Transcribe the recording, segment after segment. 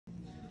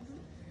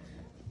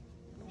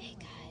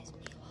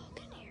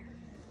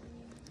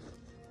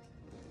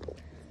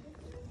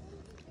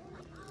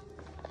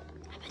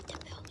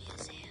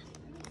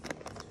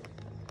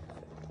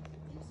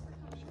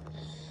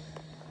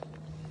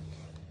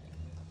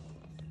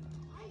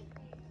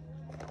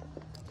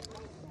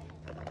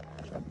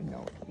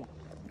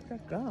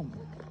gum.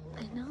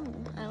 I know.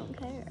 I don't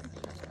care.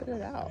 Just put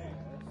it out.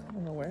 I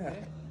don't know where.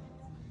 Alright,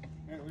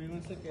 where do you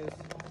want to sit, guys?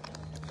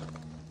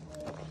 I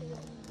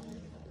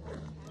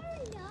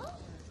don't know.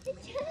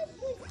 It's just...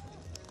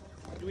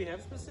 Do we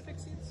have specific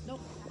seats?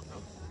 Nope.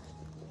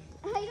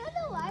 I don't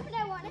know why, but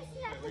I want to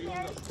sit at the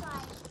very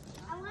side.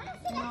 I want to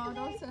sit at the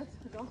very side.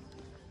 Go.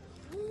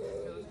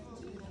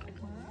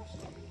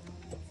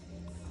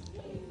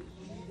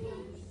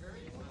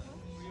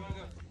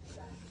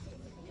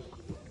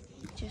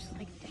 Just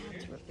like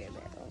Dad's root beer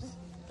barrels.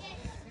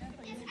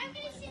 Yes, I'm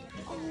going to sit.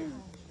 Oh,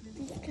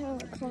 these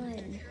kind of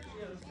recline.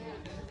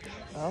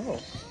 Oh.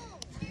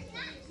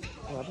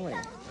 Lovely.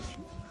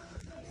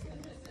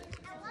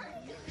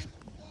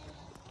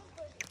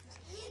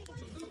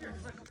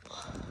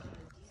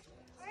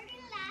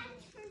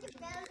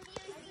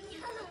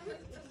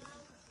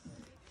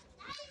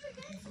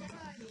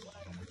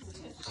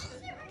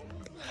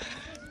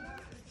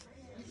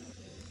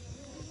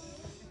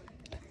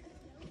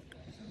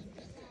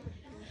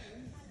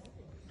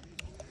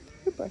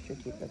 Did you brush your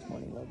teeth this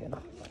morning, Logan?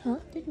 Huh?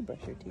 Did you brush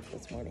your teeth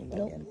this morning,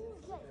 Logan?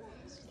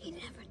 He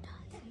never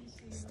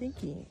does.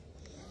 Stinky.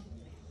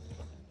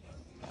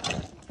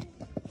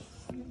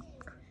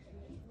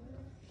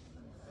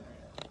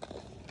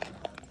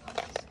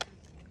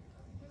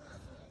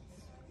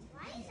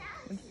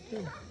 What'd you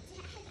do?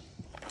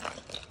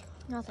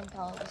 Nothing,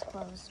 Paul. It was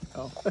closed.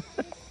 Oh.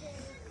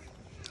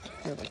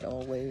 You're like,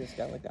 oh wait, it's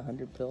got like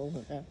 100 pills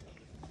in that.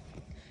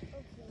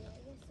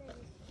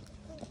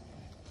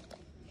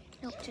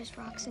 Nope, just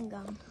rocks and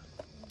gum.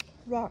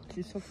 Rocks.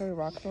 You still carry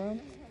rocks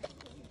around?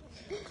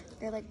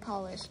 They're like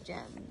polished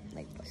gem,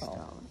 like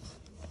stones.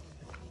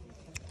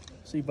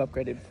 So you've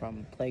upgraded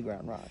from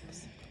playground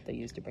rocks they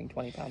used to bring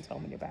 20 pounds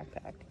home in your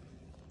backpack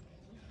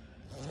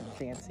to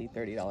fancy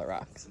 $30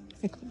 rocks.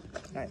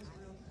 Nice.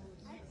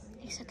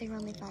 Except they were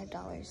only $5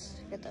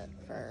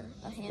 for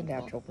a The handful.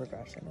 natural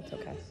progression. It's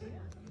okay.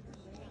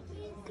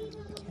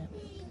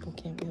 People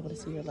can't be able to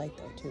see your light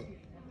though, too.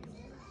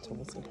 So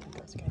we'll see if it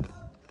goes okay.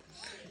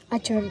 I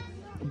turn.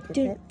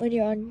 When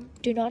you're on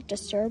Do Not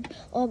Disturb,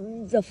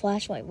 the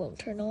flashlight won't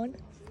turn on.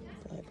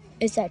 Good.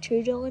 Is that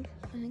true, Dylan?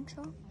 I think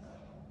so.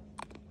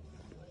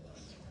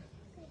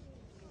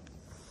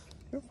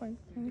 You're fine.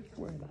 I don't need to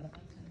worry about it.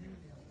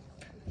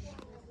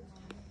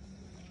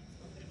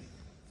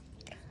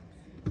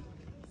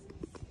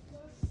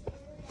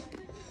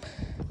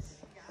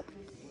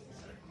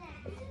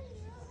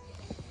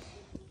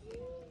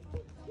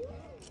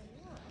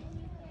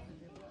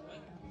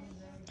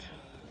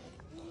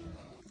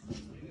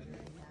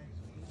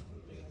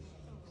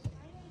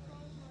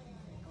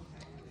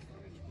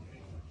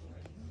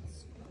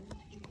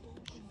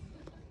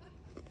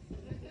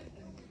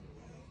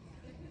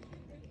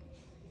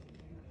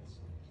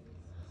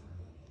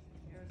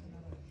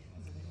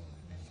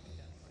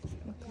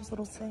 Those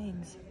little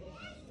sayings.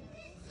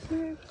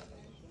 Here.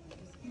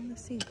 On the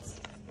seats.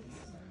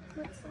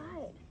 What's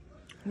that?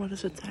 What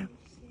does it say?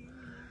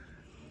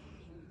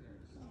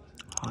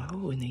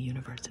 Oh, in the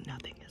universe,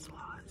 nothing is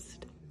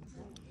lost.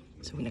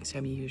 So next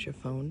time you use your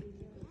phone,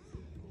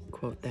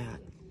 quote that.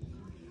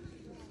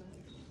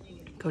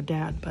 Go,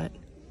 Dad, but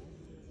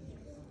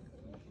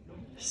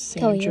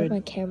Kelly, you're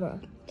my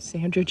camera.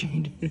 Sandra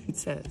Jane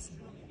says,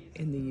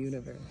 in the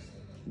universe,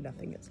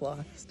 nothing is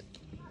lost.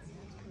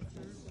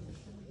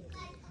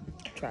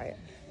 Try it.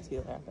 See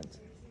what happens.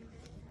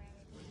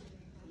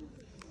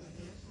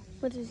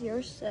 What does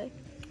yours say?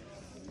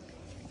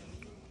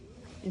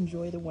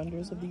 Enjoy the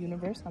wonders of the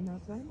universe on that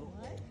side.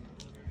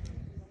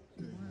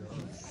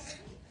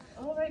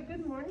 All right,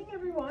 good morning,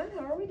 everyone.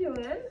 How are we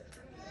doing?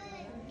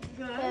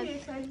 Good. Are you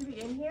excited to be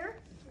in here?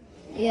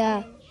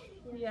 Yeah.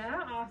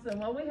 Yeah, awesome.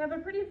 Well, we have a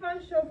pretty fun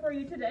show for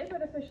you today,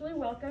 but officially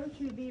welcome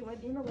to the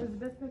Whitney and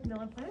Elizabeth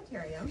McMillan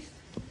Planetarium.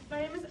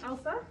 My name is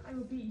Elsa. I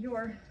will be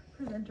your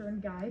presenter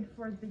and guide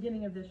for the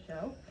beginning of this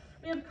show.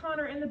 We have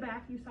Connor in the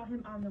back. You saw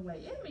him on the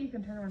way in, but you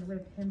can turn around and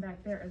wave him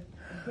back there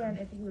again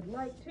if you would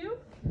like to.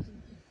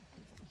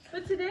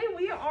 But today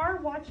we are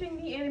watching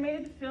the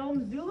animated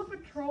film Zula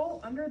Patrol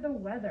Under the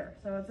Weather.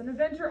 So it's an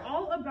adventure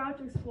all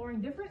about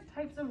exploring different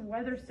types of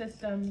weather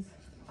systems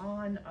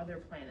on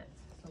other planets.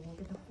 So we'll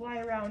get to fly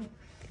around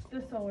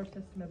the solar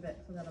system a bit,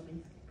 so that'll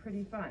be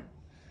pretty fun.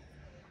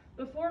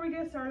 Before we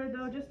get started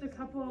though, just a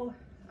couple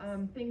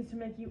things to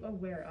make you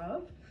aware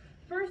of.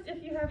 First,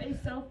 if you have a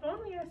cell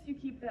phone, we ask you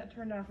keep that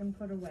turned off and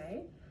put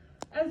away,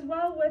 as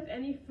well with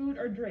any food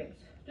or drinks,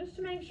 just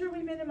to make sure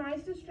we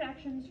minimize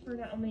distractions for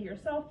not only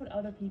yourself, but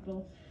other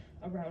people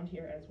around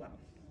here as well.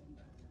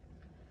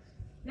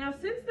 Now,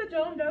 since the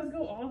dome does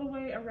go all the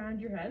way around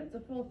your head, it's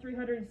a full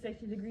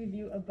 360-degree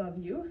view above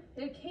you,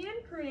 it can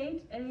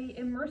create an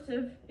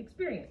immersive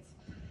experience.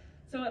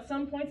 So at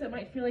some points, it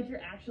might feel like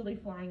you're actually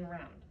flying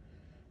around.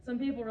 Some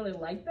people really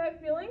like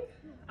that feeling.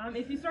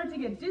 If you start to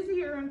get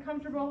dizzy or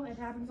uncomfortable, it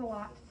happens a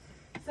lot.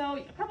 So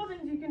a couple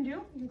things you can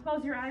do. You can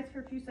close your eyes for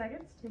a few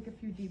seconds, take a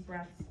few deep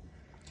breaths,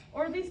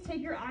 or at least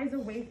take your eyes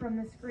away from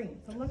the screen.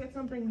 So look at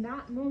something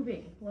not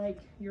moving, like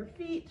your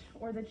feet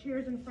or the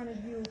chairs in front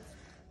of you,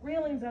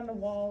 railings on the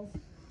walls,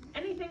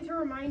 anything to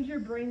remind your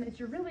brain that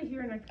you're really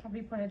here in a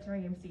comfy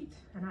planetarium seat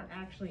and not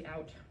actually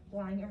out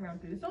flying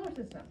around through the solar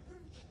system.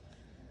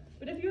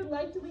 But if you would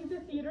like to leave the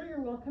theater,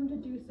 you're welcome to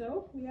do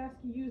so. We ask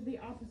you use the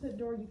opposite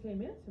door you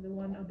came in, so the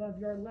one above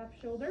your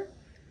left shoulder,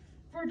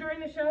 for during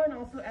the show and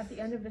also at the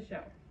end of the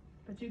show.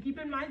 But do keep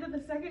in mind that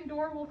the second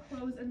door will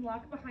close and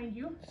lock behind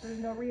you, so there's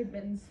no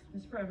readmittance,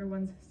 just for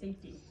everyone's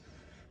safety.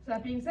 So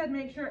that being said,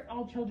 make sure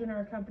all children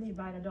are accompanied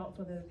by an adult,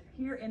 whether they're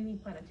here in the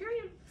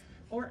planetarium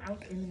or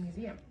out in the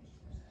museum.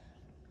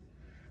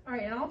 All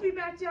right, and I'll be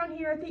back down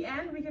here at the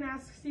end. We can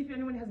see if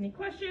anyone has any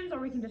questions, or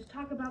we can just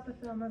talk about the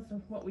film as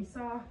to what we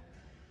saw.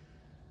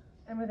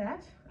 And with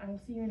that, I will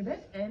see you in a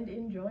bit, and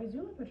enjoy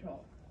Zula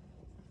Patrol.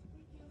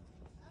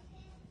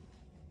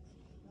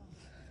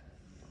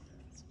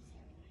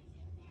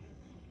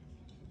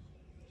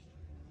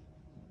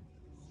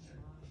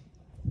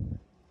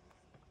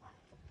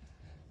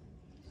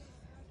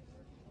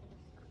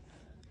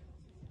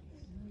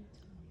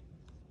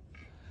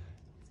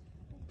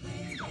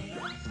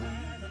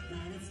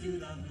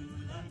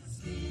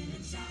 Spin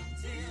and shout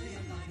till you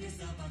find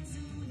yourself on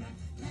Zula.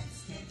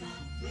 Let's take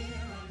off, we're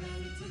all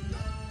ready to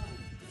roll.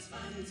 It's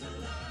fun to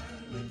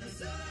learn with the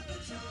Zula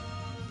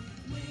Patrol.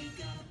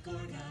 Wake up,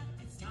 Gorga,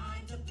 it's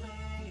time to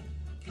play.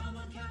 Come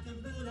on,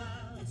 Captain Bula,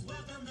 let's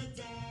welcome the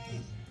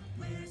day.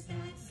 Where's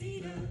that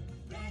Cedar,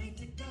 ready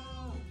to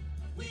go?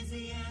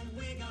 Wizzy and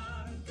Wig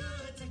are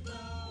good to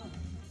go.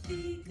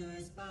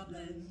 Beakers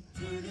bubbling,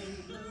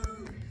 turning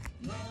blue.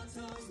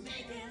 Moto's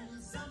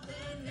making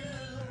something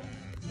new.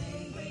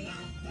 Way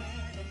out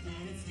where the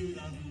planets do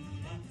the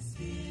hula.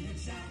 Spin and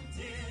shout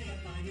till you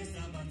find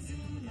yourself on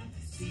Zula.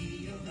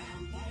 See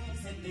around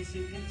folks at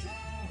mission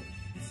control.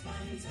 It's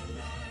fun to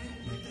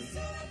learn with the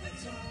Zula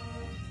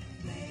Patrol.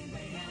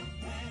 Way out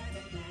where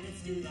the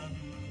planets do the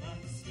hula.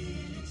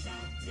 Spin and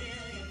shout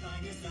till you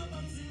find yourself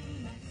on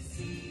Zula.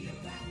 See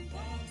around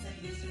folks at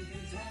mission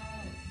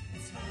control.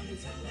 It's fun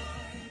to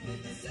learn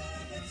with the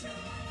Zula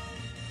Patrol.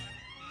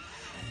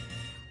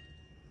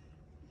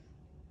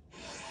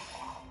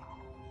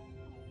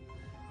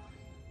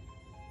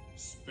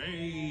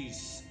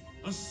 Space,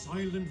 a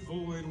silent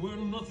void where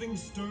nothing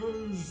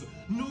stirs,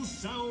 no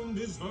sound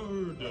is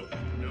heard.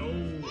 No.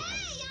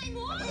 Hey, I'm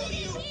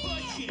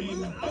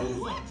watching!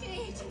 Watch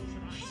it!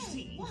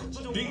 Hey, watch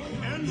it! the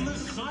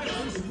endless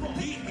silence,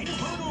 the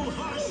eternal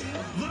hush,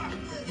 the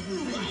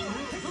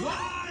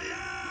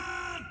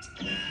quiet.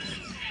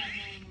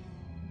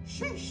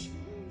 Shush.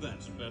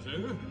 That's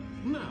better.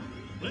 Now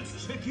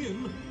let's check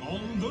in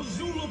on the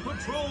Zula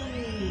Patrol.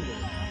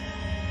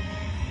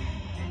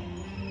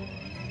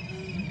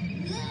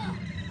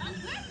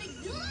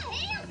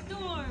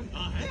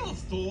 A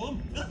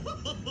hailstorm?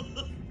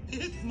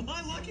 It's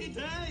my lucky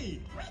day!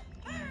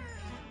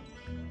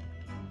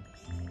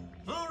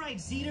 All right,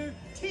 Cedar,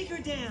 take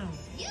her down.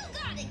 You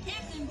got it,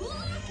 Captain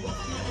Bula!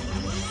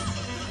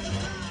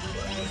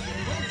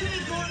 Okay,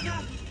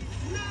 Gorga,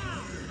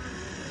 now!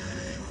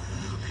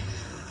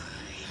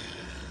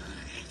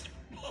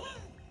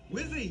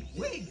 Wizzy,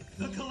 Wig,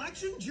 the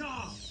collection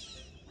job!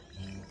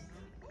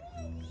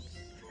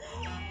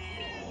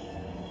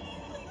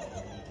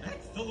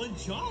 Excellent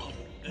job!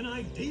 An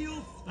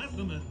ideal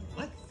specimen.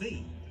 Let's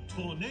see.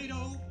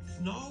 Tornado,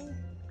 snow,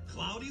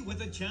 cloudy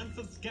with a chance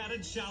of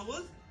scattered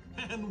showers,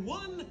 and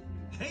one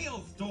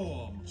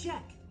hailstorm.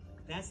 Check.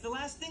 That's the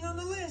last thing on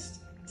the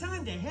list.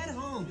 Time to head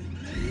home.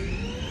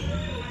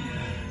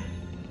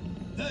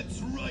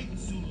 That's right,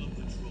 Zula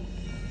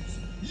Patrolers.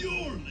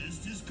 Your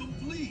list is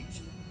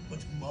complete,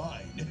 but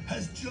mine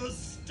has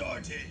just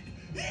started.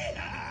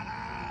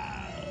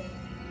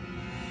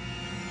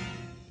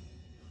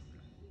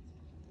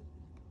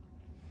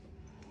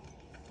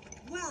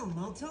 Well,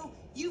 Moto,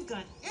 you've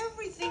got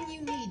everything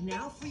you need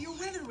now for your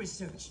weather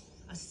research.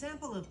 A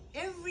sample of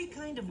every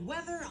kind of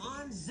weather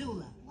on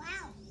Zula.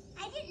 Wow,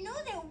 I didn't know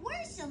there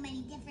were so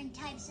many different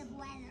types of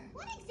weather.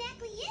 What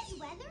exactly is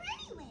weather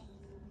anyway?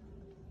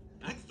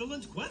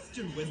 Excellent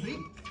question, Wizzy.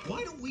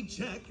 Why don't we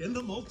check in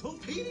the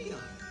Motopedia?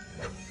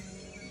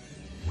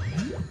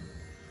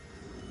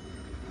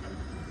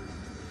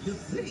 You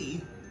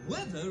see,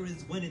 weather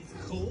is when it's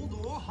cold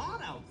or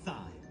hot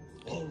outside,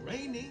 or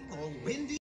raining or windy.